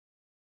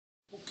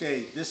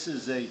Okay, this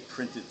is a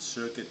printed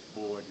circuit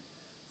board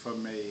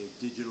from a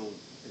digital,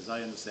 as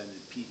I understand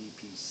it,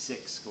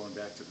 PDP-6 going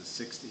back to the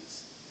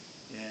 60s.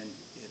 And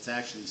it's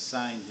actually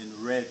signed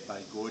in red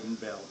by Gordon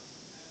Bell.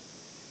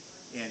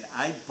 And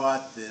I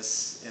bought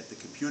this at the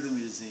Computer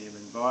Museum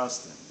in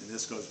Boston. And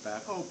this goes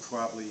back,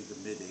 probably the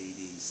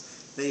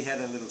mid-80s. They had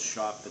a little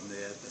shop in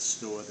there, the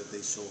store that they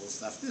sold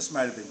stuff. This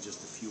might have been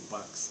just a few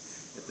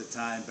bucks at the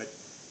time, but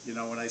you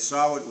know, when I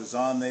saw it was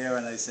on there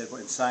and I said, well,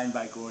 it's signed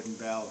by Gordon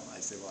Bell, I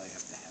said, well, I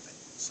have to have it.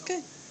 So,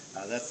 good.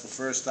 That's the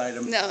first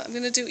item. Now I'm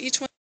going to do each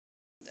one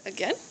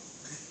again.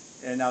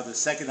 And now the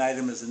second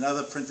item is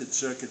another printed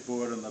circuit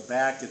board. On the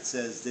back it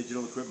says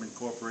Digital Equipment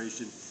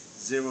Corporation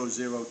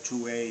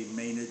 002A,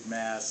 Maynard,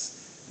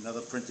 Mass.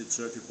 Another printed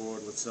circuit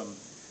board with some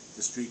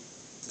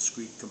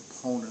discrete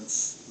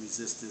components,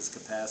 resistors,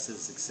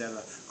 capacitors, etc.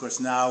 Of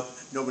course now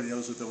nobody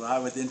knows what they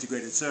are with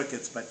integrated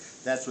circuits, but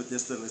that's what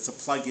this little, it's a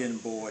plug-in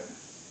board.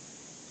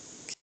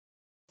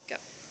 Go.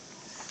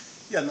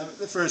 Yeah,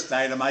 the first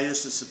item, I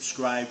used to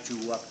subscribe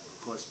to, of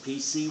course,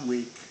 PC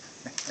Week.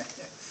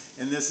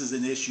 And this is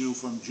an issue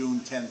from June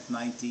 10th,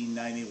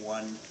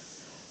 1991,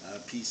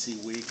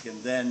 PC Week.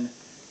 And then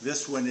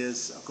this one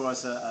is, of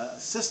course, a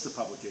sister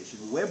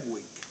publication, Web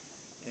Week.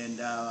 And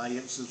I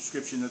have a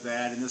subscription to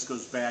that, and this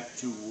goes back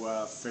to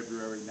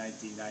February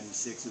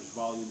 1996. It was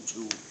Volume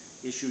 2,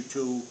 Issue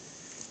 2.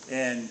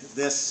 And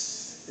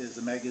this is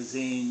a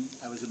magazine.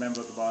 I was a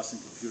member of the Boston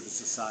Computer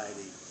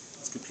Society.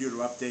 It's computer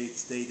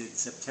updates dated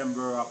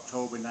September,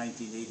 October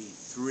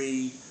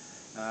 1983.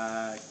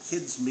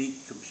 Kids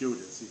Meet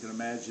Computers. You can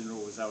imagine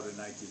it was out in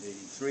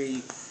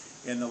 1983.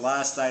 And the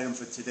last item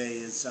for today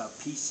is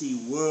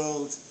PC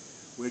World,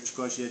 which of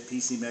course you had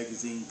PC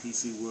Magazine,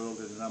 PC World,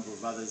 and a number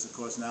of others. Of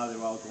course now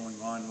they're all going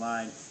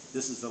online.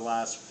 This is the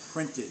last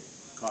printed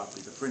copy,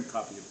 the print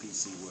copy of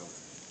PC World.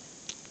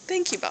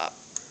 Thank you, Bob.